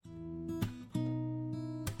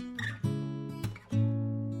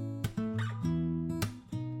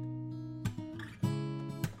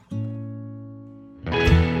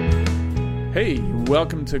Hey,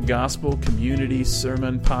 welcome to Gospel Community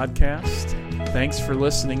Sermon Podcast. Thanks for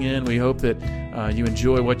listening in. We hope that you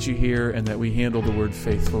enjoy what you hear and that we handle the word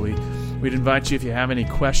faithfully. We'd invite you, if you have any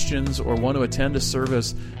questions or want to attend a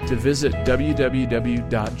service, to visit www.gcctroy.com.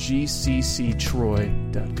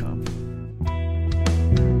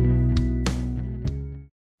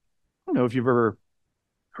 I don't know if you've ever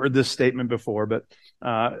heard this statement before, but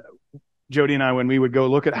Jody and I, when we would go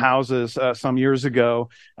look at houses some years ago,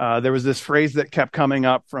 there was this phrase that kept coming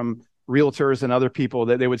up from realtors and other people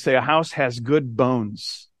that they would say, a house has good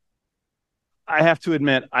bones. I have to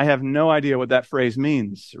admit, I have no idea what that phrase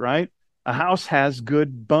means, right? A house has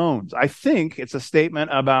good bones. I think it's a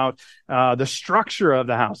statement about the structure of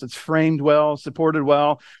the house. It's framed well, supported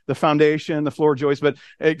well, the foundation, the floor joists. But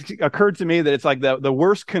it occurred to me that it's like the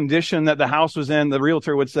worst condition that the house was in, the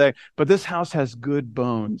realtor would say, but this house has good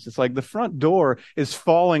bones. It's like the front door is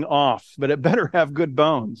falling off, but it better have good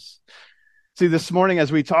bones. See, this morning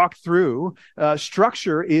as we talk through,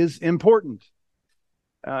 structure is important.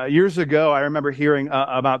 Years ago, I remember hearing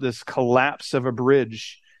about this collapse of a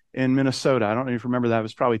bridge in Minnesota. I don't know if you remember that. It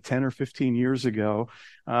was probably 10 or 15 years ago.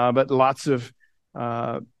 But lots of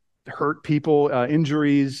hurt people,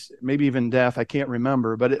 injuries, maybe even death. I can't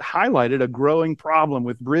remember. But it highlighted a growing problem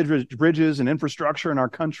with bridges and infrastructure in our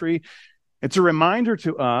country. It's a reminder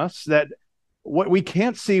to us that what we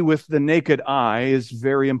can't see with the naked eye is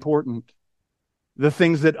very important. The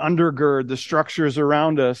things that undergird the structures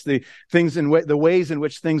around us, the things the ways in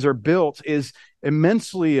which things are built is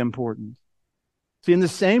immensely important. See, in the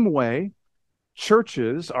same way,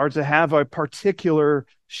 churches are to have a particular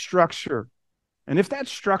structure. And if that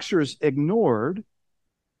structure is ignored,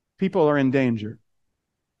 people are in danger.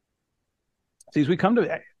 See, as we come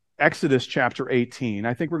to Exodus chapter 18,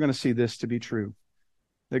 I think we're going to see this to be true.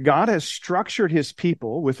 That God has structured his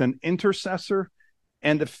people with an intercessor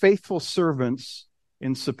and faithful servants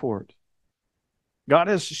in support. God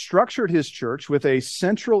has structured his church with a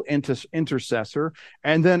central intercessor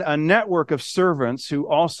and then a network of servants who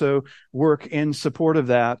also work in support of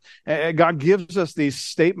that. God gives us these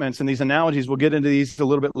statements and these analogies. We'll get into these a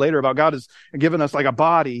little bit later about God has given us like a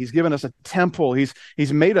body. He's given us a temple. He's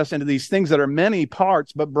made us into these things that are many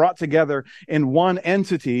parts but brought together in one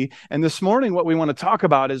entity. And this morning, what we want to talk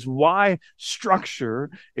about is why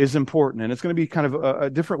structure is important. And it's going to be kind of a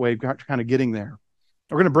different way of kind of getting there.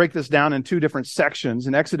 We're going to break this down in two different sections.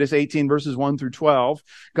 In Exodus 18, verses 1 through 12,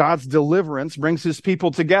 God's deliverance brings his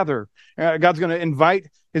people together. God's going to invite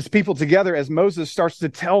his people together as Moses starts to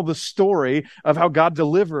tell the story of how God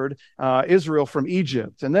delivered Israel from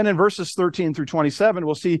Egypt. And then in verses 13 through 27,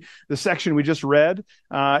 we'll see the section we just read.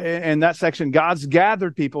 In that section, God's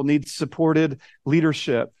gathered people need supported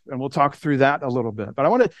leadership. And we'll talk through that a little bit. But I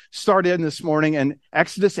want to start in this morning in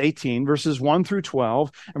Exodus 18, verses 1 through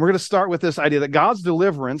 12. And we're going to start with this idea that God's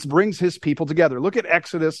deliverance brings his people together. Look at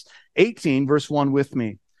Exodus 18, verse 1 with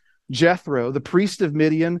me. Jethro, the priest of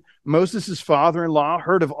Midian, Moses' father-in-law,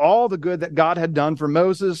 heard of all the good that God had done for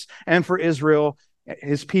Moses and for Israel,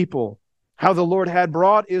 his people, how the Lord had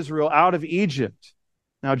brought Israel out of Egypt.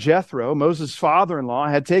 Now Jethro, Moses' father-in-law,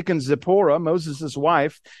 had taken Zipporah, Moses'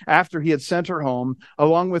 wife, after he had sent her home,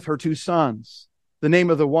 along with her two sons. The name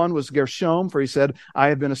of the one was Gershom, for he said, I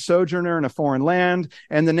have been a sojourner in a foreign land.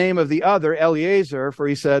 And the name of the other, Eleazar, for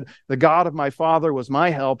he said, the God of my father was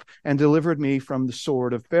my help and delivered me from the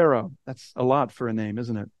sword of Pharaoh. That's a lot for a name,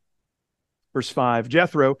 isn't it? Verse 5,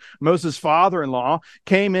 Jethro, Moses' father-in-law,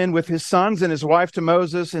 came in with his sons and his wife to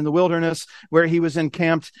Moses in the wilderness where he was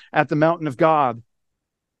encamped at the mountain of God.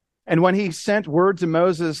 And when he sent word to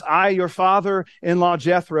Moses, I, your father-in-law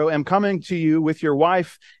Jethro, am coming to you with your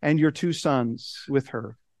wife and your two sons with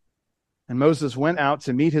her. And Moses went out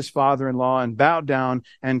to meet his father-in-law and bowed down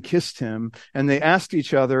and kissed him. And they asked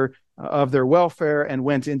each other of their welfare and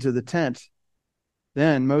went into the tent.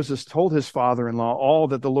 Then Moses told his father-in-law all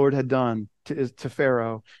that the Lord had done to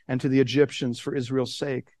Pharaoh and to the Egyptians for Israel's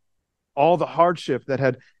sake, all the hardship that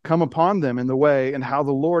had come upon them in the way and how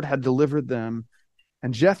the Lord had delivered them.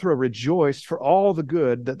 And Jethro rejoiced for all the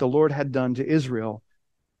good that the Lord had done to Israel,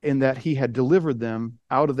 in that he had delivered them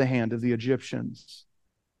out of the hand of the Egyptians.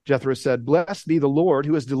 Jethro said, Blessed be the Lord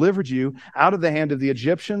who has delivered you out of the hand of the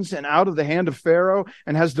Egyptians and out of the hand of Pharaoh,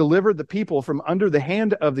 and has delivered the people from under the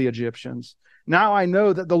hand of the Egyptians. Now I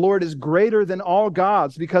know that the Lord is greater than all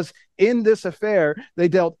gods, because in this affair they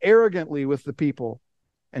dealt arrogantly with the people.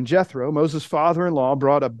 And Jethro, Moses' father-in-law,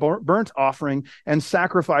 brought a burnt offering and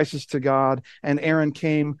sacrifices to God. And Aaron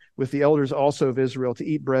came with the elders also of Israel to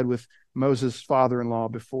eat bread with Moses' father-in-law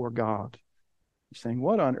before God. You're saying,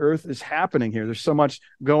 what on earth is happening here? There's so much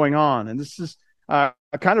going on. And this is a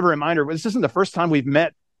kind of a reminder. This isn't the first time we've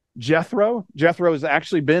met Jethro. Jethro has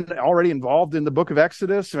actually been already involved in the book of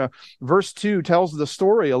Exodus. Verse 2 tells the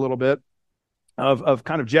story a little bit of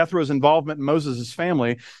kind of Jethro's involvement in Moses'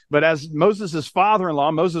 family. But as Moses'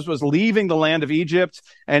 father-in-law, Moses was leaving the land of Egypt,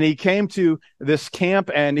 and he came to this camp,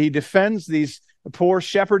 and he defends these poor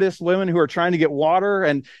shepherdess women who are trying to get water.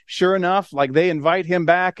 And sure enough, like, they invite him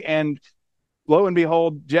back, and lo and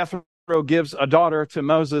behold, Jethro gives a daughter to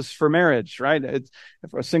Moses for marriage, right?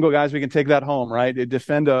 For single guys, we can take that home, right?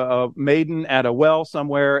 Defend a maiden at a well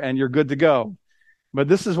somewhere, and you're good to go. But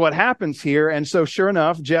this is what happens here. And so sure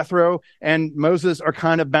enough, Jethro and Moses are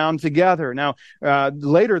kind of bound together. Now,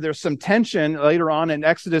 later, there's some tension later on in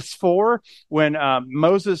Exodus 4 when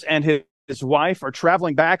Moses and his wife are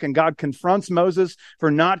traveling back, and God confronts Moses for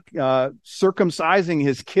not circumcising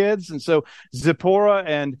his kids. And so Zipporah,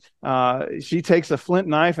 and she takes a flint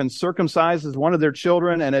knife and circumcises one of their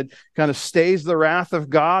children, and it kind of stays the wrath of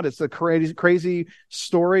God. It's a crazy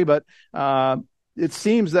story, but it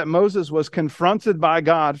seems that Moses was confronted by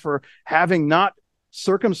God for having not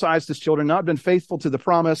circumcised his children, not been faithful to the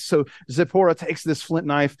promise. So Zipporah takes this flint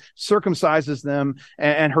knife, circumcises them,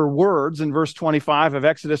 and her words in verse 25 of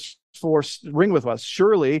Exodus 4 ring with us.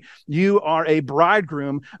 Surely you are a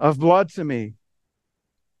bridegroom of blood to me.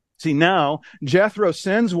 See, now Jethro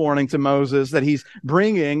sends warning to Moses that he's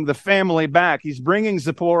bringing the family back. He's bringing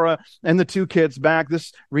Zipporah and the two kids back.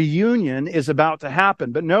 This reunion is about to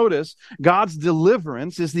happen. But notice, God's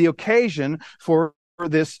deliverance is the occasion for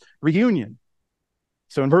this reunion.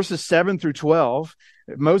 So in verses 7 through 12,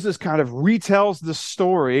 Moses kind of retells the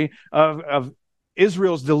story of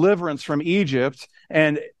Israel's deliverance from Egypt,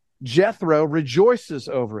 and Jethro rejoices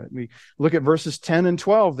over it. We look at verses 10 and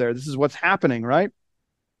 12 there. This is what's happening, right?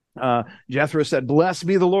 Jethro said, "Blessed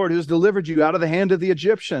be the Lord who has delivered you out of the hand of the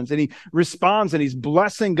Egyptians." And he responds, and he's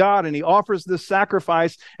blessing God, and he offers this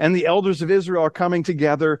sacrifice, and the elders of Israel are coming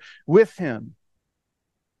together with him.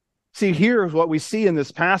 See, here is what we see in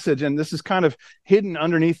this passage, and this is kind of hidden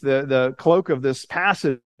underneath the cloak of this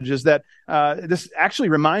passage, is that this actually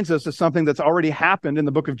reminds us of something that's already happened in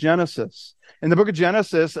the book of Genesis. In the book of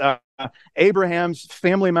Genesis, Abraham's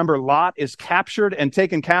family member Lot is captured and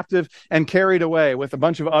taken captive and carried away with a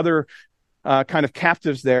bunch of other kind of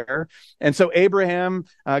captives there. And so Abraham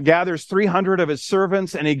gathers 300 of his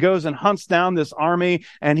servants, and he goes and hunts down this army,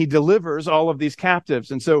 and he delivers all of these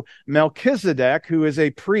captives. And so Melchizedek, who is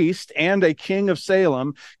a priest and a king of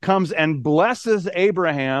Salem, comes and blesses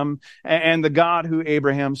Abraham and the God who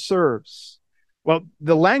Abraham serves. Well,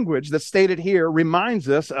 the language that's stated here reminds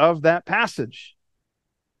us of that passage.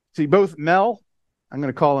 See, both I'm going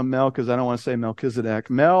to call him Mel because I don't want to say Melchizedek.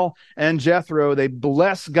 Mel and Jethro, they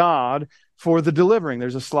bless God for the delivering.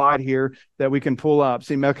 There's a slide here that we can pull up.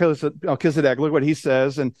 See, Melchizedek, look what he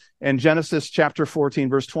says in Genesis chapter 14,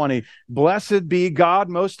 verse 20. "Blessed be God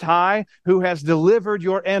Most High, who has delivered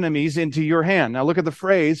your enemies into your hand." Now look at the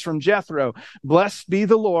phrase from Jethro. "Blessed be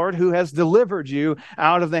the Lord who has delivered you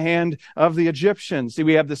out of the hand of the Egyptians." See,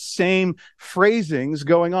 we have the same phrasings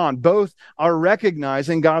going on. Both are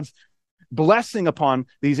recognizing God's blessing upon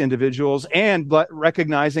these individuals and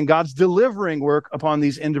recognizing God's delivering work upon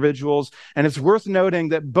these individuals. And it's worth noting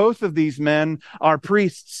that both of these men are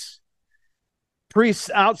priests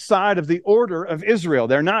outside of the order of Israel.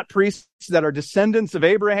 They're not priests that are descendants of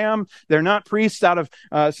Abraham. They're not priests out of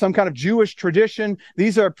some kind of Jewish tradition.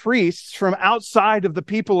 These are priests from outside of the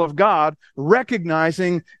people of God,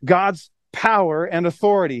 recognizing God's power and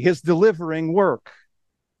authority, his delivering work.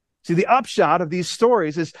 See, the upshot of these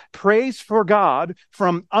stories is praise for God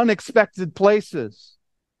from unexpected places.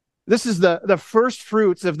 This is the first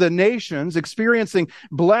fruits of the nations experiencing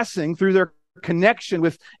blessing through their connection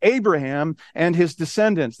with Abraham and his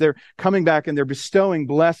descendants. They're coming back and they're bestowing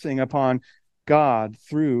blessing upon God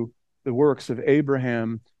through the works of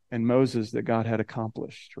Abraham and Moses that God had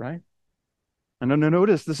accomplished, right? And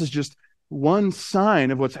notice this is just one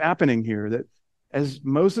sign of what's happening here, that as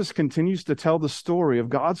Moses continues to tell the story of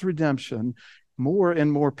God's redemption, more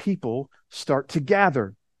and more people start to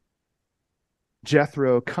gather.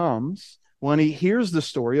 Jethro comes when he hears the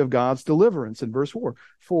story of God's deliverance in verse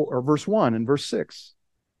 1 and verse 6.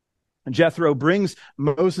 And Jethro brings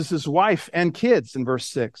Moses' wife and kids in verse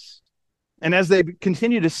 6. And as they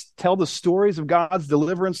continue to tell the stories of God's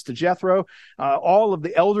deliverance to Jethro, all of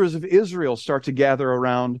the elders of Israel start to gather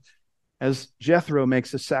around as Jethro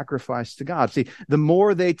makes a sacrifice to God. See, the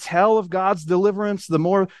more they tell of God's deliverance, the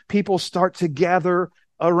more people start to gather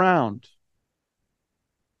around.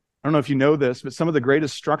 I don't know if you know this, but some of the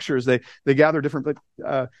greatest structures, they gather different,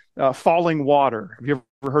 falling water. Have you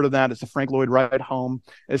ever heard of that? It's a Frank Lloyd Wright home.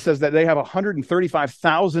 It says that they have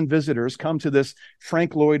 135,000 visitors come to this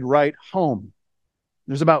Frank Lloyd Wright home.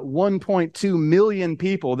 There's about 1.2 million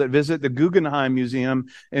people that visit the Guggenheim Museum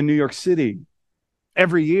in New York City.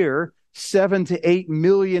 Every year, 7 to 8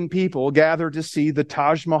 million people gather to see the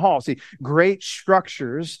Taj Mahal. See, great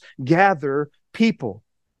structures gather people.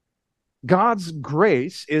 God's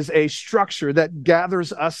grace is a structure that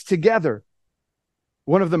gathers us together.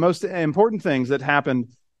 One of the most important things that happened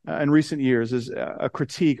in recent years is a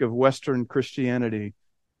critique of Western Christianity,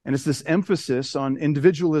 and it's this emphasis on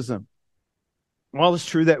individualism. While it's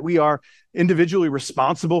true that we are individually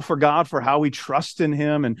responsible for God, for how we trust in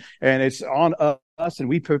Him, and it's on us, and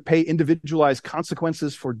we pay individualized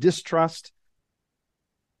consequences for distrust,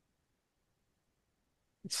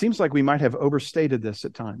 it seems like we might have overstated this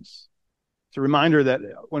at times. It's a reminder that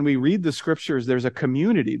when we read the Scriptures, there's a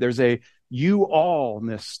community, there's a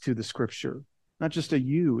you-all-ness to the Scripture, not just a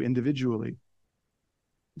you individually.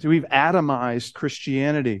 So we've atomized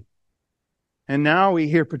Christianity. And now we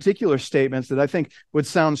hear particular statements that I think would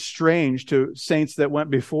sound strange to saints that went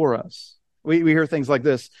before us. We hear things like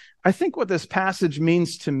this: I think what this passage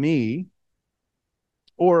means to me,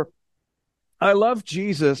 or I love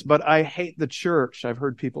Jesus, but I hate the church. I've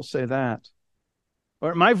heard people say that.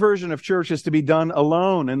 Or my version of church is to be done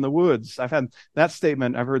alone in the woods. I've heard that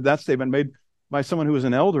statement made by someone who was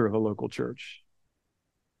an elder of a local church.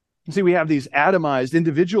 You see, we have these atomized,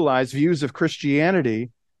 individualized views of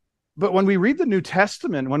Christianity. But when we read the New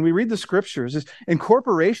Testament, when we read the Scriptures, it's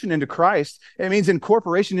incorporation into Christ. It means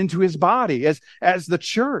incorporation into His body as the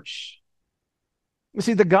church. You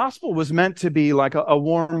see, the gospel was meant to be like a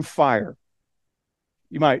warm fire.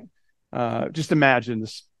 You might just imagine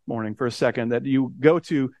this morning for a second that you go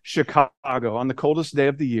to Chicago on the coldest day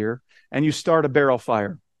of the year and you start a barrel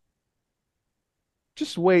fire.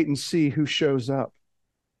 Just wait and see who shows up.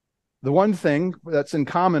 The one thing that's in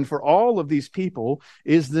common for all of these people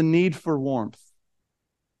is the need for warmth.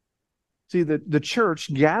 See, the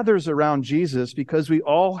church gathers around Jesus because we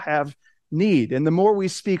all have need. And the more we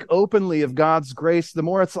speak openly of God's grace, the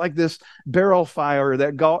more it's like this barrel fire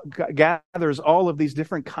that gathers all of these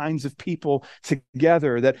different kinds of people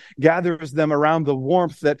together, that gathers them around the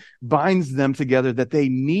warmth that binds them together, that they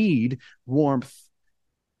need warmth.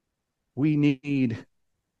 We need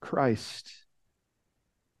Christ.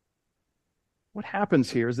 What happens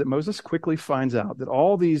here is that Moses quickly finds out that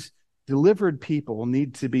all these delivered people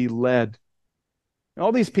need to be led.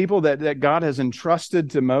 All these people that God has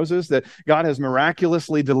entrusted to Moses, that God has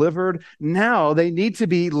miraculously delivered, now they need to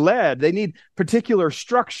be led. They need particular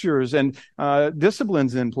structures and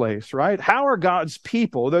disciplines in place, right? How are God's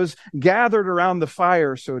people, those gathered around the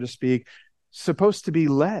fire, so to speak, supposed to be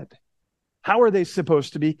led? How are they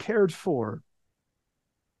supposed to be cared for?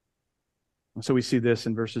 And so we see this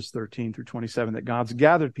in verses 13 through 27, that God's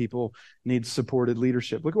gathered people need supported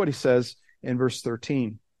leadership. Look at what he says in verse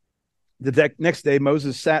 13. The next day,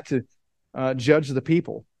 Moses sat to judge the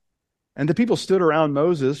people. And the people stood around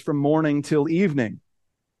Moses from morning till evening.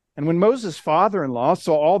 And when Moses' father-in-law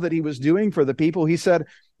saw all that he was doing for the people, he said,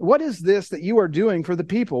 "What is this that you are doing for the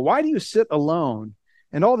people? Why do you sit alone,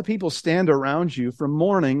 and all the people stand around you from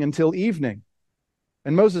morning until evening?"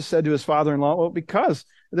 And Moses said to his father-in-law, "Well, because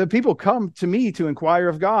the people come to me to inquire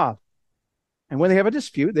of God. And when they have a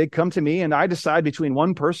dispute, they come to me, and I decide between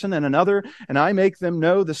one person and another, and I make them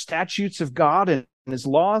know the statutes of God and His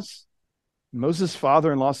laws." And Moses'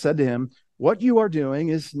 father-in-law said to him, "What you are doing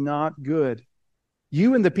is not good.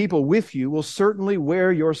 You and the people with you will certainly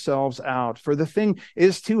wear yourselves out, for the thing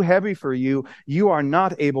is too heavy for you. You are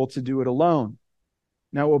not able to do it alone.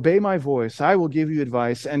 Now obey my voice. I will give you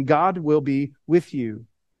advice, and God will be with you.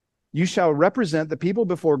 You shall represent the people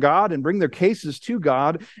before God and bring their cases to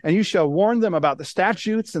God, and you shall warn them about the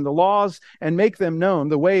statutes and the laws and make them known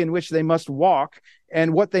the way in which they must walk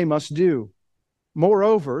and what they must do.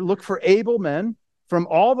 Moreover, look for able men from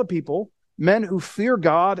all the people, men who fear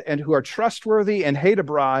God and who are trustworthy and hate a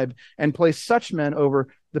bribe, and place such men over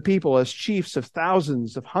the people as chiefs of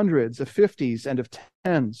thousands, of hundreds, of fifties, and of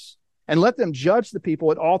tens. And let them judge the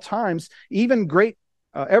people at all times, even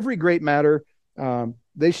every great matter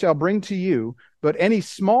they shall bring to you, but any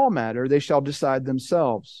small matter they shall decide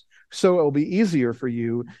themselves. So it will be easier for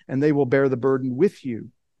you, and they will bear the burden with you.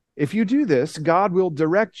 If you do this, God will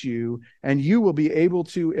direct you, and you will be able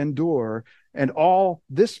to endure, and all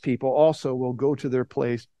this people also will go to their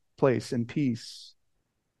place in peace."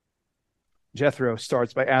 Jethro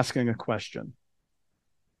starts by asking a question.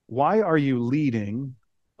 Why are you leading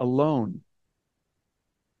alone?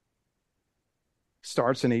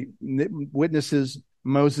 Starts and he witnesses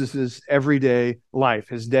Moses' everyday life,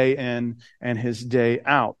 his day in and his day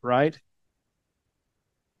out, right?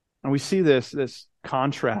 And we see this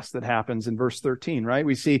contrast that happens in verse 13, right?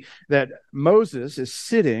 We see that Moses is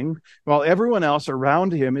sitting while everyone else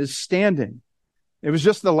around him is standing. It was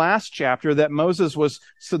just the last chapter that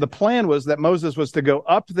the plan was that Moses was to go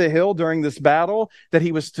up the hill during this battle, that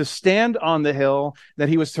he was to stand on the hill, that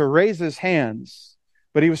he was to raise his hands.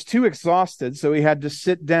 But he was too exhausted, so he had to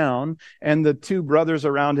sit down, and the two brothers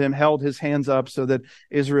around him held his hands up so that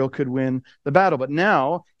Israel could win the battle. But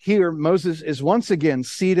now, here, Moses is once again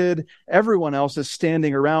seated. Everyone else is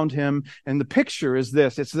standing around him. And the picture is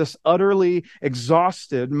this. It's this utterly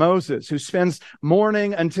exhausted Moses who spends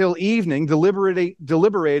morning until evening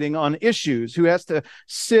deliberating on issues, who has to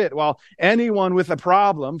sit while anyone with a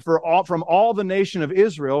problem from all the nation of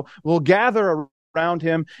Israel will gather around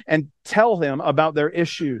him and tell him about their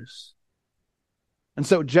issues. And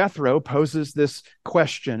so Jethro poses this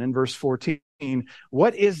question in verse 14.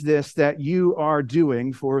 What is this that you are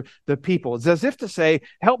doing for the people? It's as if to say,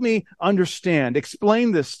 help me understand,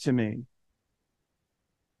 explain this to me.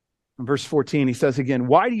 In verse 14, he says again,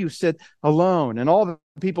 why do you sit alone and all the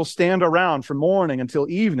people stand around from morning until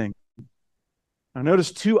evening? Now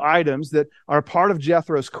notice two items that are part of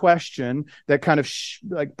Jethro's question that kind of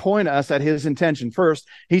point us at his intention. First,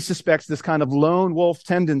 he suspects this kind of lone wolf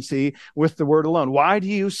tendency with the word alone. Why do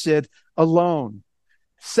you sit alone?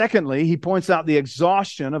 Secondly, he points out the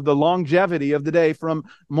exhaustion of the longevity of the day from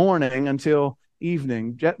morning until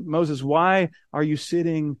evening. Moses, why are you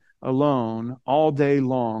sitting alone all day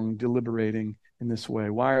long deliberating in this way?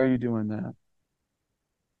 Why are you doing that?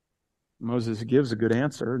 Moses gives a good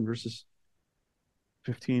answer in verses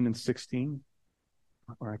 15 and 16,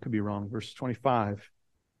 or I could be wrong, verse 25.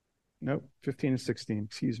 Nope, 15 and 16,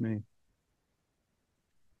 excuse me.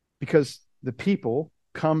 Because the people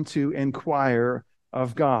come to inquire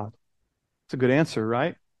of God. It's a good answer,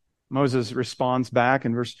 right? Moses responds back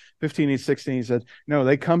in verse 15 and 16. He said, no,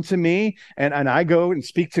 they come to me and I go and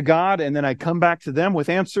speak to God and then I come back to them with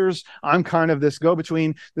answers. I'm kind of this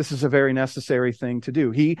go-between. This is a very necessary thing to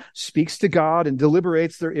do. He speaks to God and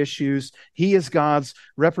deliberates their issues. He is God's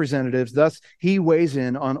representative. Thus, he weighs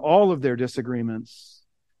in on all of their disagreements.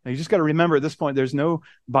 Now, you just got to remember at this point, there's no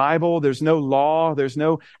Bible, there's no law, there's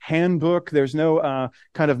no handbook, there's no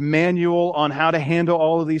kind of manual on how to handle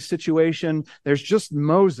all of these situations. There's just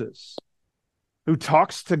Moses who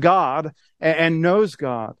talks to God and knows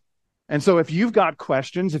God. And so if you've got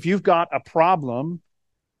questions, if you've got a problem,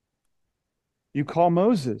 you call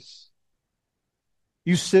Moses.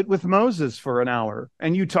 You sit with Moses for an hour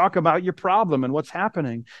and you talk about your problem and what's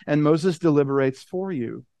happening, and Moses deliberates for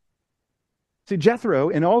you. See, Jethro,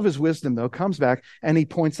 in all of his wisdom, though, comes back and he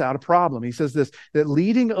points out a problem. He says this, that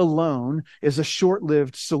leading alone is a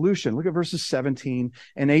short-lived solution. Look at verses 17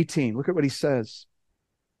 and 18. Look at what he says.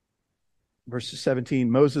 Verses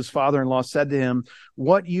 17, Moses' father-in-law said to him,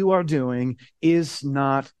 what you are doing is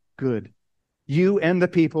not good. You and the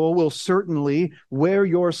people will certainly wear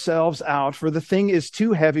yourselves out, for the thing is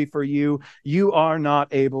too heavy for you. You are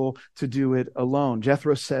not able to do it alone.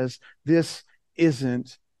 Jethro says, this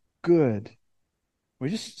isn't good. We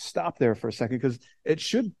just stop there for a second because it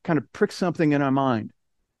should kind of prick something in our mind.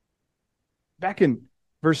 Back in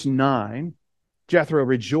verse 9, Jethro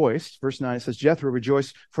rejoiced. Verse 9 says, Jethro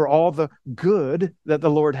rejoiced for all the good that the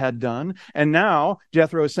Lord had done. And now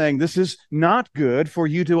Jethro is saying, this is not good for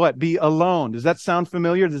you to what? Be alone. Does that sound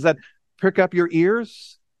familiar? Does that prick up your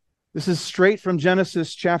ears? This is straight from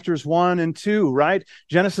Genesis chapters 1 and 2, right?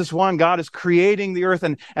 Genesis 1, God is creating the earth,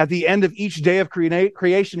 and at the end of each day of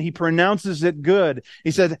creation, he pronounces it good.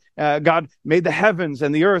 He said, God made the heavens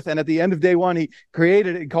and the earth, and at the end of day 1, he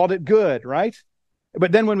created it, he called it good, right?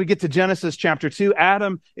 But then when we get to Genesis chapter 2,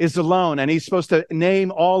 Adam is alone, and he's supposed to name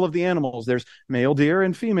all of the animals. There's male deer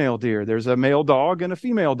and female deer. There's a male dog and a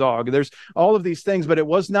female dog. There's all of these things, but it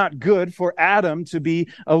was not good for Adam to be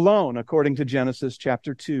alone, according to Genesis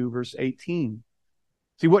chapter 2, verse 18.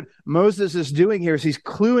 See, what Moses is doing here is he's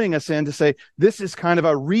cluing us in to say, this is kind of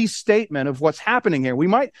a restatement of what's happening here. We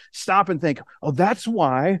might stop and think, oh, that's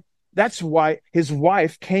why his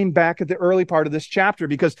wife came back at the early part of this chapter,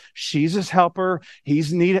 because she's his helper.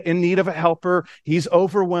 He's in need of a helper. He's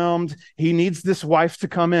overwhelmed. He needs this wife to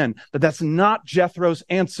come in. But that's not Jethro's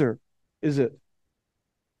answer, is it?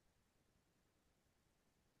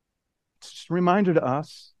 It's just a reminder to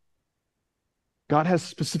us. God has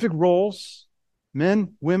specific roles,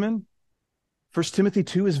 men, women. 1 Timothy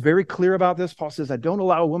 2 is very clear about this. Paul says, I don't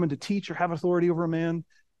allow a woman to teach or have authority over a man.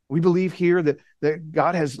 We believe here that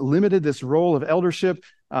God has limited this role of eldership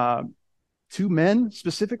to men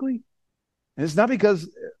specifically. And it's not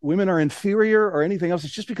because women are inferior or anything else.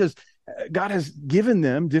 It's just because God has given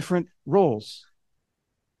them different roles.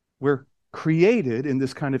 We're created in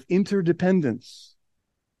this kind of interdependence.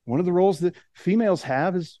 One of the roles that females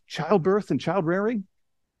have is childbirth and child rearing,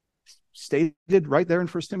 stated right there in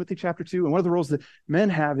 1 Timothy chapter 2. And one of the roles that men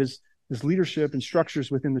have is leadership and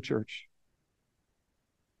structures within the church.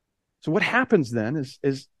 So what happens then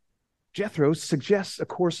is Jethro suggests a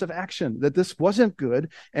course of action, that this wasn't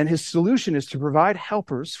good, and his solution is to provide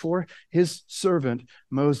helpers for his servant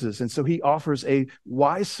Moses. And so he offers a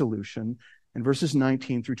wise solution in verses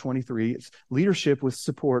 19 through 23. It's leadership with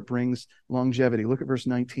support brings longevity. Look at verse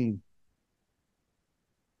 19.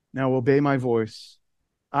 Now obey my voice.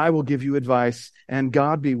 I will give you advice, and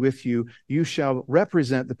God be with you. You shall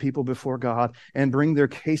represent the people before God and bring their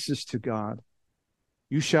cases to God.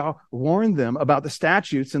 You shall warn them about the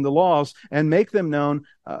statutes and the laws and make them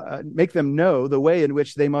know the way in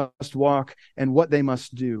which they must walk and what they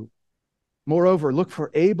must do. Moreover, look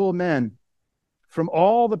for able men from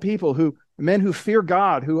all the people, men who fear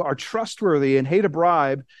God, who are trustworthy and hate a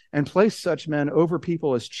bribe, and place such men over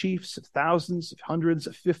people as chiefs of thousands, of hundreds,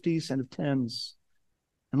 of fifties, and of tens.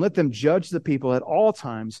 And let them judge the people at all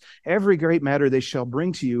times. Every great matter they shall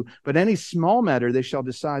bring to you, but any small matter they shall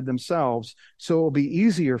decide themselves. So it will be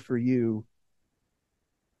easier for you,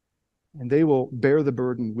 and they will bear the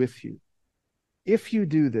burden with you. If you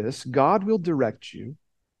do this, God will direct you.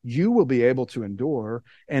 You will be able to endure,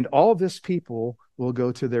 and all this people will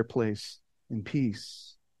go to their place in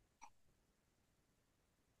peace.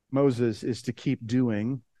 Moses is to keep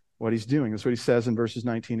doing what he's doing. That's what he says in verses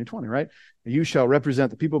 19 and 20, right? You shall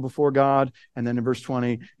represent the people before God. And then in verse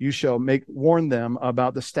 20, you shall warn them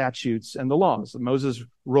about the statutes and the laws. Moses'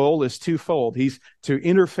 role is twofold. He's to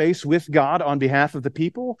interface with God on behalf of the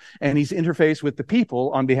people, and he's interface with the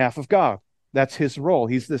people on behalf of God. That's his role.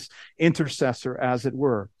 He's this intercessor, as it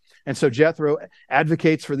were. And so Jethro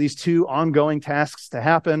advocates for these two ongoing tasks to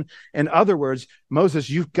happen. In other words, Moses,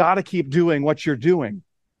 you've got to keep doing what you're doing.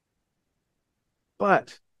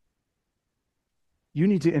 But you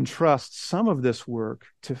need to entrust some of this work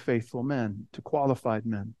to faithful men, to qualified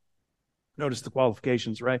men. Notice the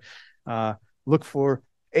qualifications, right? Look for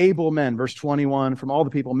able men, verse 21, from all the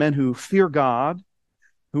people, men who fear God,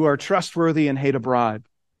 who are trustworthy and hate a bribe.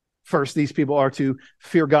 First, these people are to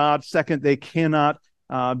fear God. Second, they cannot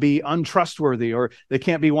be untrustworthy, or they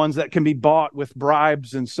can't be ones that can be bought with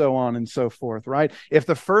bribes and so on and so forth, right? If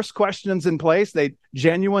the first question's in place, they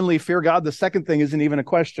genuinely fear God. The second thing isn't even a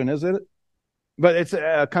question, is it? But it's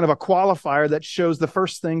a kind of a qualifier that shows the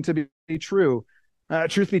first thing to be true.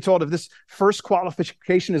 Truth be told, if this first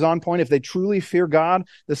qualification is on point, if they truly fear God,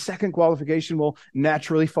 the second qualification will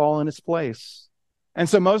naturally fall in its place. And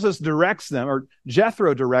so Moses directs them, or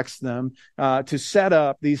Jethro directs them, to set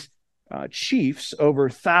up these chiefs over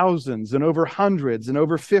thousands and over hundreds and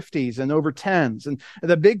over fifties and over tens. And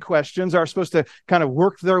the big questions are supposed to kind of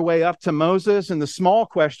work their way up to Moses, and the small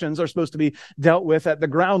questions are supposed to be dealt with at the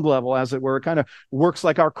ground level, as it were. It kind of works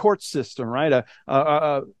like our court system, right?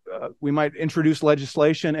 We might introduce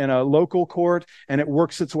legislation in a local court, and it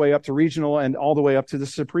works its way up to regional and all the way up to the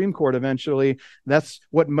Supreme Court eventually. That's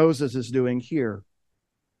what Moses is doing here.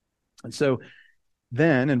 And so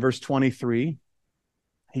then in verse 23,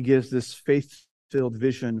 he gives this faith-filled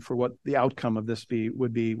vision for what the outcome of this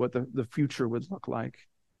would be, what the future would look like.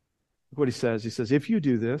 Look what he says. He says, if you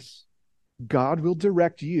do this, God will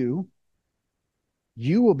direct you.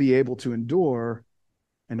 You will be able to endure,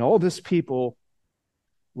 and all this people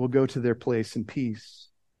will go to their place in peace.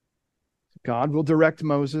 God will direct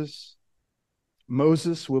Moses.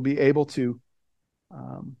 Moses will be able to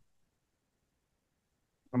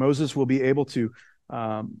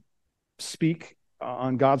speak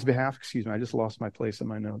on God's behalf. Excuse me, I just lost my place in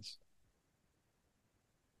my notes.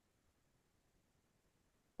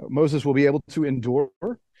 Moses will be able to endure.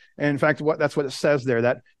 And in fact, that's what it says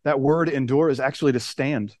there. That word endure is actually to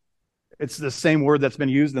stand. It's the same word that's been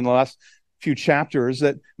used in the last few chapters,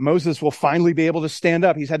 that Moses will finally be able to stand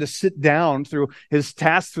up. He's had to sit down through his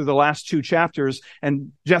task through the last two chapters.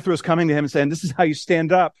 And Jethro's coming to him and saying, this is how you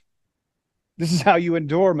stand up. This is how you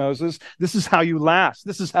endure, Moses. This is how you last.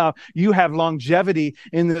 This is how you have longevity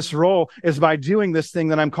in this role, is by doing this thing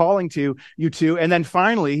that I'm calling to you to. And then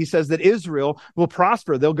finally, he says that Israel will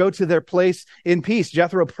prosper. They'll go to their place in peace.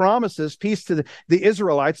 Jethro promises peace to the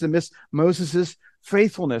Israelites amidst Moses'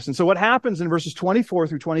 faithfulness. And so what happens in verses 24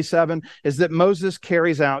 through 27 is that Moses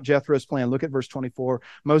carries out Jethro's plan. Look at verse 24.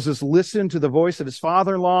 Moses listened to the voice of his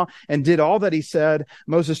father-in-law and did all that he said.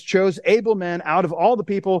 Moses chose able men out of all the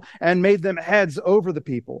people and made them heads over the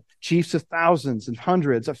people, chiefs of thousands and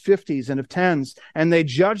hundreds, of fifties and of tens. And they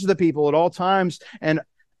judged the people at all times, and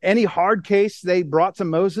any hard case they brought to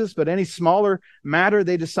Moses, but any smaller matter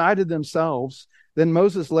they decided themselves. Then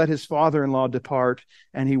Moses let his father-in-law depart,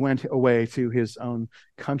 and he went away to his own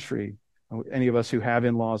country. Any of us who have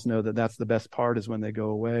in-laws know that that's the best part, is when they go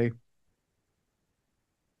away.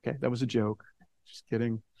 Okay, that was a joke. Just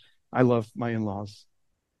kidding. I love my in-laws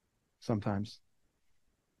sometimes.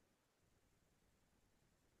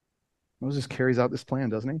 Moses carries out this plan,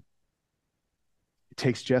 doesn't he? He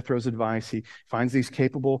takes Jethro's advice. He finds these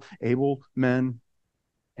capable, able men,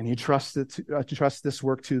 and he trusts this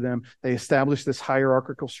work to them. They establish this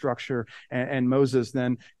hierarchical structure, and Moses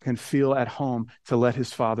then can feel at home to let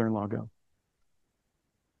his father-in-law go.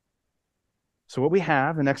 So what we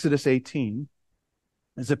have in Exodus 18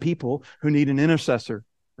 is a people who need an intercessor,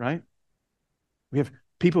 right? We have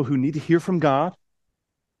people who need to hear from God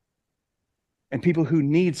and people who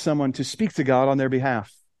need someone to speak to God on their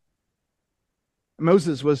behalf.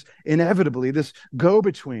 Moses was inevitably this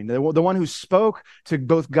go-between, the one who spoke to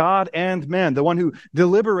both God and man, the one who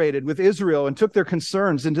deliberated with Israel and took their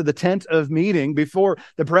concerns into the tent of meeting before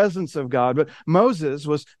the presence of God. But Moses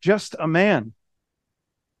was just a man.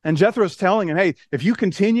 And Jethro's telling him, hey, if you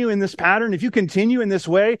continue in this pattern, if you continue in this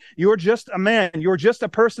way, you're just a man. You're just a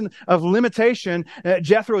person of limitation.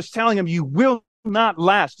 Jethro's telling him, you will not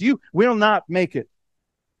last. You will not make it.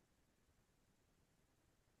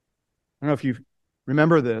 I don't know if you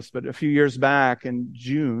remember this, but a few years back in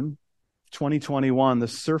June 2021, the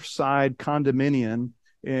Surfside condominium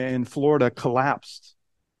in Florida collapsed.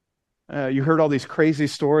 You heard all these crazy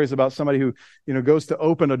stories about somebody who, goes to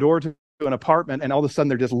open a door to an apartment, and all of a sudden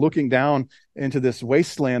they're just looking down into this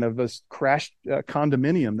wasteland of this crashed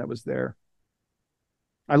condominium that was there.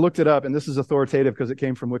 I looked it up, and this is authoritative because it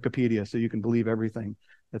came from Wikipedia, so you can believe everything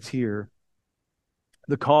that's here.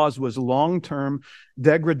 The cause was long-term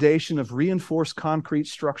degradation of reinforced concrete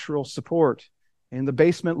structural support in the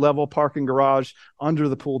basement level parking garage under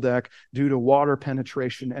the pool deck due to water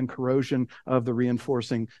penetration and corrosion of the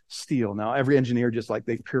reinforcing steel. Now, every engineer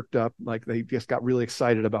they perked up, like they just got really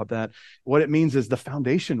excited about that. What it means is the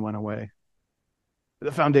foundation went away.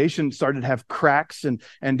 The foundation started to have cracks and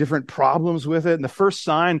different problems with it. And the first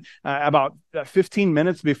sign about 15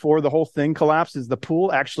 minutes before the whole thing collapsed is the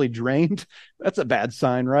pool actually drained. That's a bad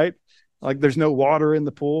sign, right? Like there's no water in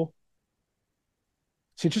the pool.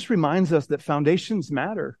 So it just reminds us that foundations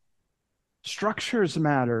matter. Structures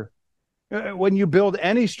matter. When you build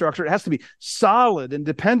any structure, it has to be solid and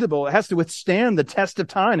dependable. It has to withstand the test of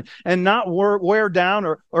time and not wear down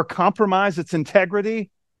or compromise its integrity.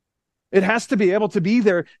 It has to be able to be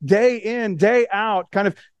there day in, day out, kind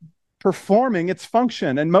of performing its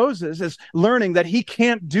function. And Moses is learning that he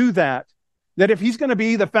can't do that. That if he's going to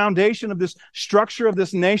be the foundation of this structure of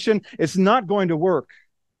this nation, it's not going to work.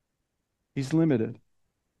 He's limited.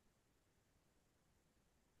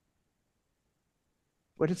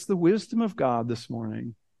 But it's the wisdom of God this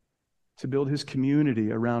morning to build his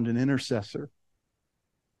community around an intercessor.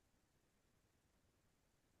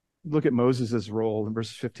 Look at Moses' role in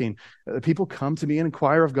verse 15. The people come to me and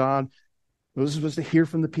inquire of God. Moses was to hear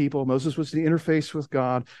from the people. Moses was to interface with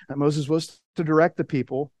God. And Moses was to direct the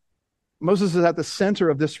people. Moses is at the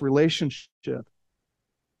center of this relationship.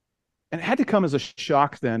 And it had to come as a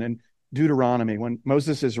shock then in Deuteronomy when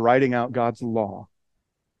Moses is writing out God's law,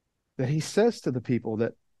 that he says to the people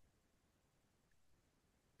that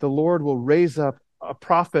the Lord will raise up a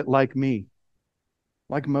prophet like me,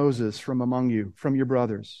 like Moses from among you, from your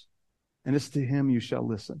brothers. And it's to him you shall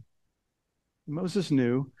listen. Moses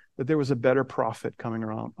knew that there was a better prophet coming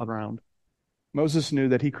around. Moses knew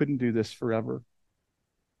that he couldn't do this forever.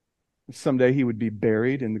 Someday he would be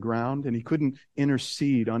buried in the ground, and he couldn't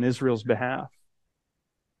intercede on Israel's behalf.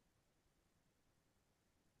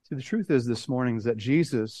 See, the truth is this morning is that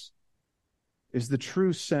Jesus is the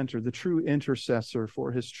true center, the true intercessor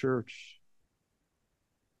for his church.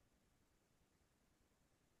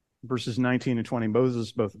 Verses 19 and 20,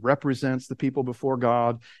 Moses both represents the people before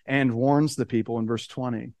God and warns the people in verse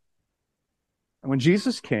 20. And when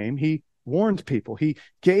Jesus came, he warned people. He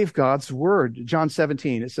gave God's word. John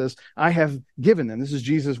 17, it says, I have given them, this is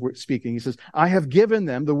Jesus speaking, he says, I have given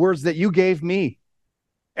them the words that you gave me.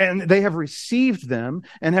 And they have received them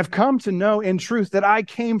and have come to know in truth that I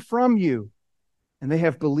came from you. And they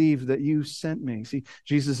have believed that you sent me. See,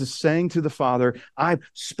 Jesus is saying to the Father, I've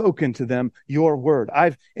spoken to them your word.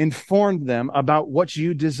 I've informed them about what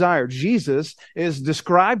you desire. Jesus is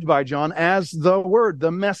described by John as the word,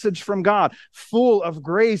 the message from God, full of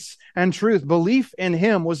grace and truth. Belief in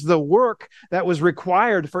him was the work that was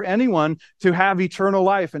required for anyone to have eternal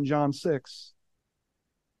life in John 6.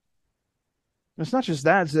 It's not just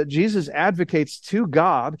that, it's that Jesus advocates to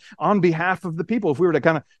God on behalf of the people. If we were to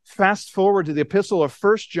kind of fast forward to the epistle of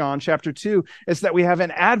 1 John chapter 2, it's that we have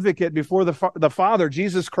an advocate before the Father,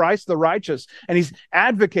 Jesus Christ the righteous. And he's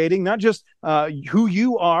advocating not just who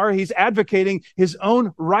you are, he's advocating his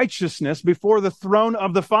own righteousness before the throne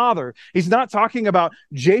of the Father. He's not talking about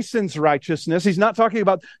Jason's righteousness. He's not talking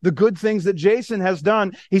about the good things that Jason has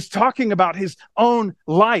done. He's talking about his own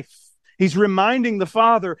life. He's reminding the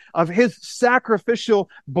Father of his sacrificial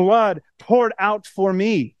blood poured out for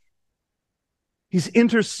me. He's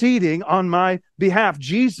interceding on my behalf.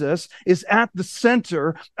 Jesus is at the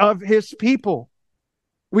center of his people.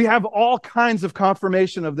 We have all kinds of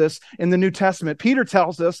confirmation of this in the New Testament. Peter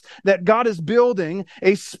tells us that God is building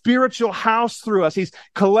a spiritual house through us. He's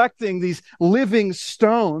collecting these living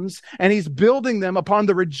stones, and he's building them upon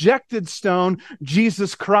the rejected stone,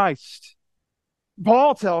 Jesus Christ.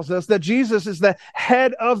 Paul tells us that Jesus is the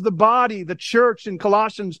head of the body, the church, in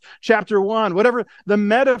Colossians chapter 1. Whatever the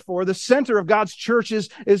metaphor, the center of God's church is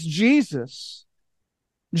Jesus.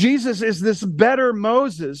 Jesus is this better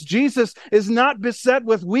Moses. Jesus is not beset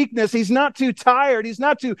with weakness. He's not too tired. He's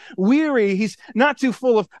not too weary. He's not too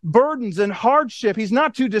full of burdens and hardship. He's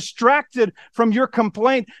not too distracted from your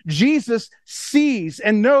complaint. Jesus sees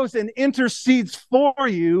and knows and intercedes for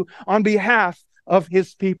you on behalf of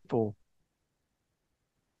his people.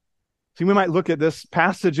 See, we might look at this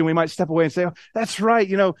passage and we might step away and say, oh, that's right.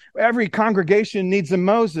 You know, every congregation needs a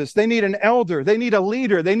Moses. They need an elder. They need a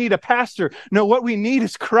leader. They need a pastor. No, what we need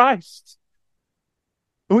is Christ.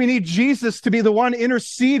 We need Jesus to be the one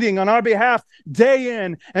interceding on our behalf day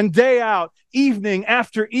in and day out, evening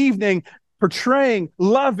after evening, portraying,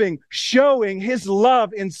 loving, showing his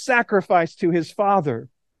love in sacrifice to his Father.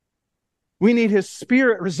 We need his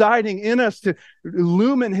Spirit residing in us to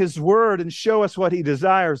illumine his word and show us what he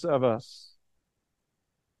desires of us.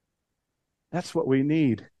 That's what we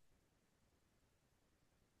need. This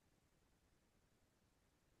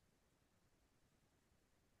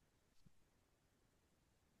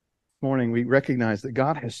morning, we recognize that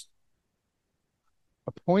God has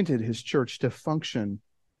appointed his church to function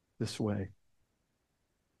this way.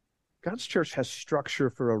 God's church has structure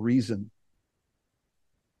for a reason.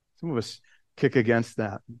 Some of us kick against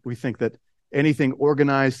that. We think that anything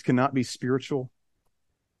organized cannot be spiritual.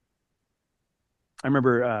 I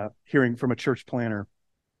remember hearing from a church planner,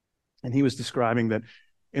 and he was describing that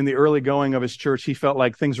in the early going of his church, he felt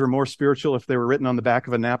like things were more spiritual if they were written on the back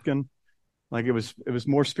of a napkin. Like it was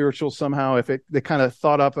more spiritual somehow if they kind of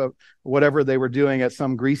thought up of whatever they were doing at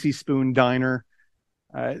some greasy spoon diner.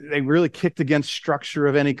 They really kicked against structure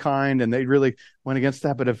of any kind, and they really went against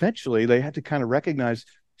that. But eventually, they had to kind of recognize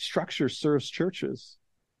structure serves churches.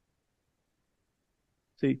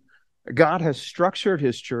 See, God has structured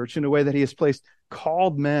his church in a way that he has placed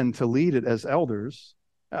called men to lead it as elders.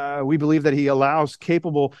 We believe that he allows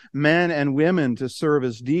capable men and women to serve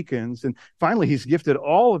as deacons. And finally, he's gifted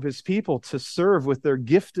all of his people to serve with their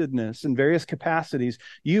giftedness in various capacities.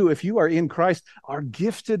 You, if you are in Christ, are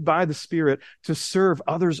gifted by the Spirit to serve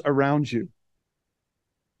others around you.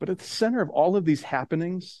 But at the center of all of these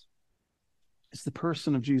happenings is the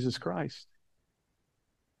person of Jesus Christ.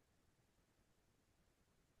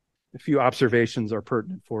 A few observations are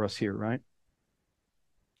pertinent for us here, right?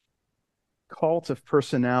 Cult of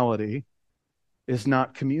personality is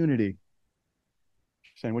not community.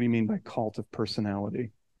 Saying, what do you mean by cult of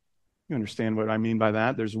personality? You understand what I mean by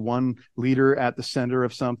that? There's one leader at the center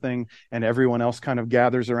of something, and everyone else kind of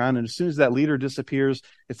gathers around. And as soon as that leader disappears,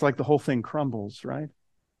 it's like the whole thing crumbles, right?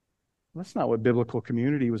 That's not what biblical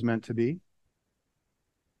community was meant to be.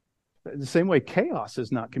 The same way chaos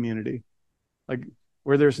is not community. Like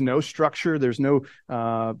where there's no structure, there's no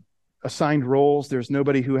assigned roles, there's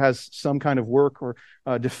nobody who has some kind of work or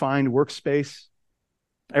defined workspace.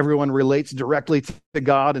 Everyone relates directly to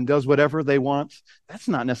God and does whatever they want. That's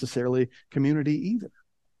not necessarily community either.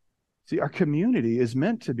 See, our community is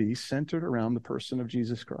meant to be centered around the person of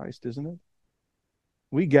Jesus Christ, isn't it?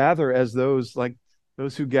 We gather as those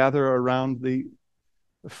who gather around the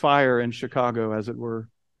fire in Chicago, as it were.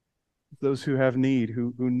 Those who have need,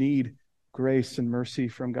 who need grace and mercy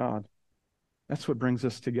from God. That's what brings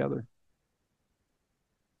us together. I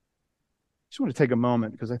just want to take a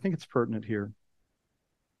moment because I think it's pertinent here.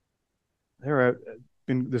 There have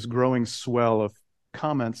been this growing swell of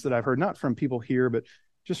comments that I've heard, not from people here, but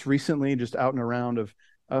just recently, just out and around,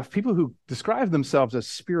 of people who describe themselves as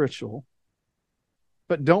spiritual,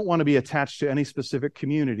 but don't want to be attached to any specific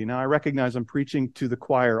community. Now, I recognize I'm preaching to the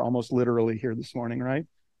choir almost literally here this morning, right?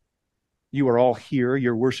 You are all here.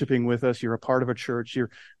 You're worshiping with us. You're a part of a church. You're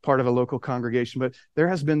part of a local congregation. But there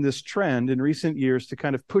has been this trend in recent years to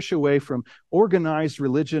kind of push away from organized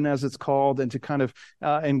religion, as it's called, and to kind of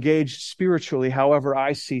engage spiritually however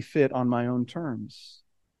I see fit on my own terms.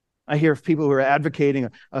 I hear of people who are advocating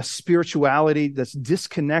a spirituality that's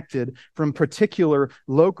disconnected from particular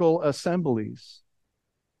local assemblies.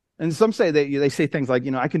 And some say they say things like,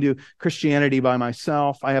 I can do Christianity by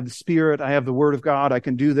myself. I have the Spirit. I have the Word of God. I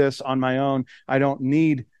can do this on my own. I don't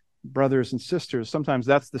need brothers and sisters. Sometimes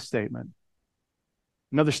that's the statement.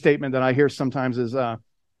 Another statement that I hear sometimes is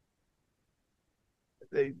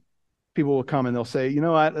people will come and they'll say,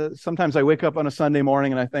 sometimes I wake up on a Sunday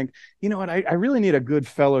morning and I think, I really need a good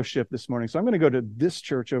fellowship this morning. So I'm going to go to this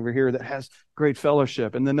church over here that has great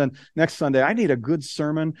fellowship. And then next Sunday, I need a good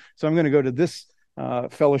sermon. So I'm going to go to this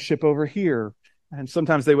fellowship over here. And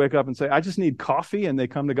sometimes they wake up and say, I just need coffee, and they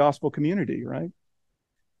come to Gospel Community, right?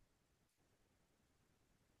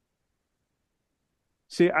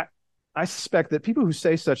 See, I suspect that people who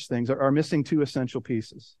say such things are missing two essential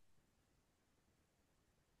pieces.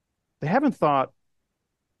 They haven't thought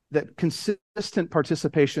that consistent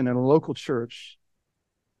participation in a local church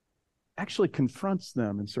actually confronts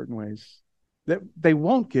them in certain ways that they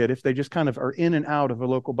won't get if they just kind of are in and out of a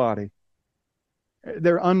local body.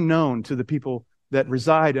 They're unknown to the people that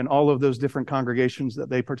reside in all of those different congregations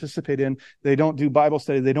that they participate in. They don't do Bible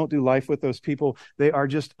study. They don't do life with those people. They are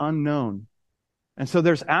just unknown. And so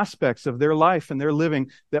there's aspects of their life and their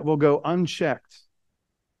living that will go unchecked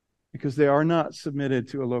because they are not submitted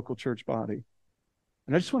to a local church body.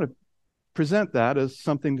 And I just want to present that as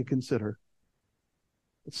something to consider.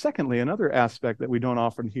 But secondly, another aspect that we don't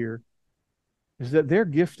often hear is that their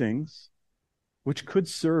giftings, which could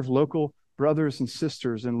serve local brothers and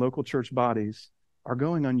sisters in local church bodies, are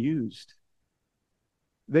going unused.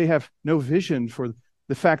 They have no vision for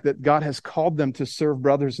the fact that God has called them to serve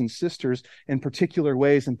brothers and sisters in particular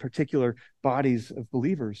ways in particular bodies of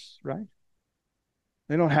believers, right?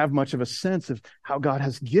 They don't have much of a sense of how God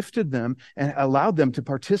has gifted them and allowed them to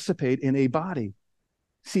participate in a body.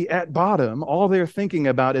 See, at bottom, all they're thinking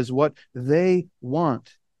about is what they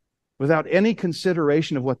want, without any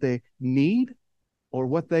consideration of what they need or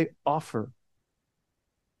what they offer.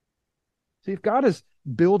 See, if God is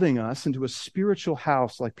building us into a spiritual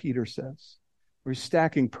house, like Peter says, where he's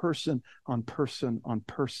stacking person on person on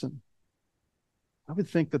person, I would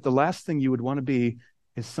think that the last thing you would want to be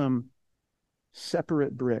is some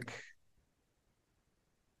separate brick,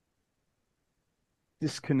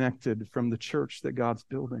 disconnected from the church that God's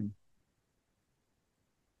building.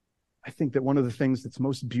 I think that one of the things that's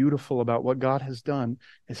most beautiful about what God has done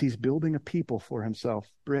is he's building a people for himself,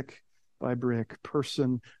 brick by brick,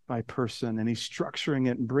 person by person, and he's structuring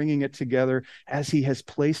it and bringing it together as he has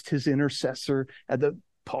placed his intercessor at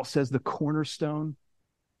Paul says, the cornerstone.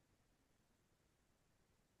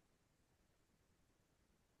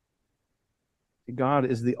 God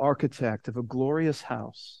is the architect of a glorious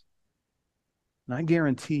house, and I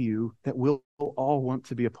guarantee you that we'll all want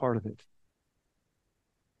to be a part of it.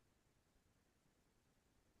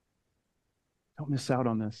 Don't miss out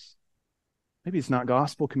on this. Maybe it's not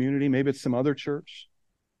Gospel Community. Maybe it's some other church.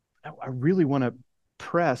 I really want to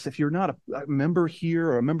press, if you're not a member here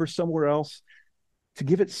or a member somewhere else, to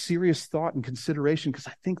give it serious thought and consideration, because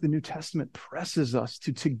I think the New Testament presses us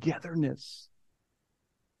to togetherness.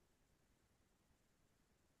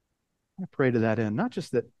 I pray to that end, not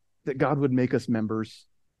just that God would make us members.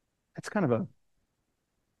 That's kind of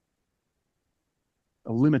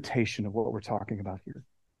a limitation of what we're talking about here.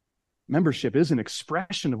 Membership is an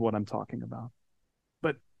expression of what I'm talking about,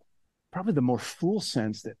 but probably the more full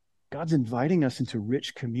sense that God's inviting us into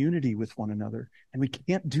rich community with one another, and we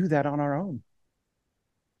can't do that on our own.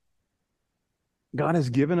 God has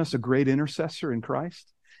given us a great intercessor in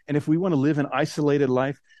Christ, and if we want to live an isolated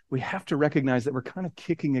life, we have to recognize that we're kind of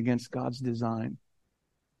kicking against God's design.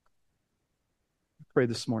 I pray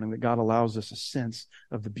this morning that God allows us a sense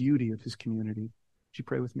of the beauty of his community. Would you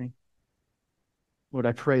pray with me? Lord,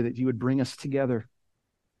 I pray that you would bring us together,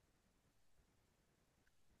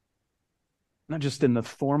 not just in the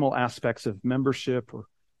formal aspects of membership or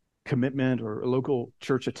commitment or local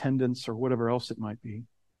church attendance or whatever else it might be,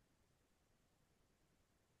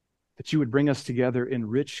 that you would bring us together in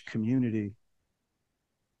rich community.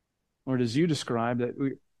 Lord, as you describe, that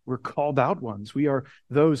we're called out ones. We are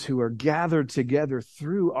those who are gathered together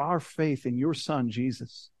through our faith in your Son,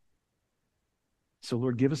 Jesus. So,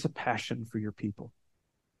 Lord, give us a passion for your people.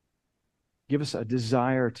 Give us a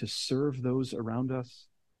desire to serve those around us,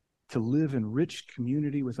 to live in rich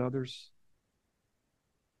community with others.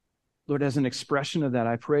 Lord, as an expression of that,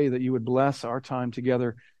 I pray that you would bless our time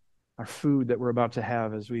together our food that we're about to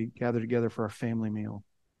have as we gather together for our family meal.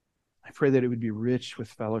 I pray that it would be rich with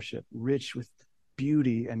fellowship, rich with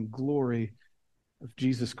beauty and glory of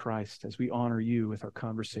Jesus Christ as we honor you with our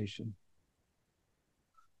conversation.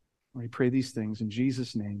 We pray these things in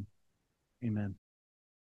Jesus' name. Amen.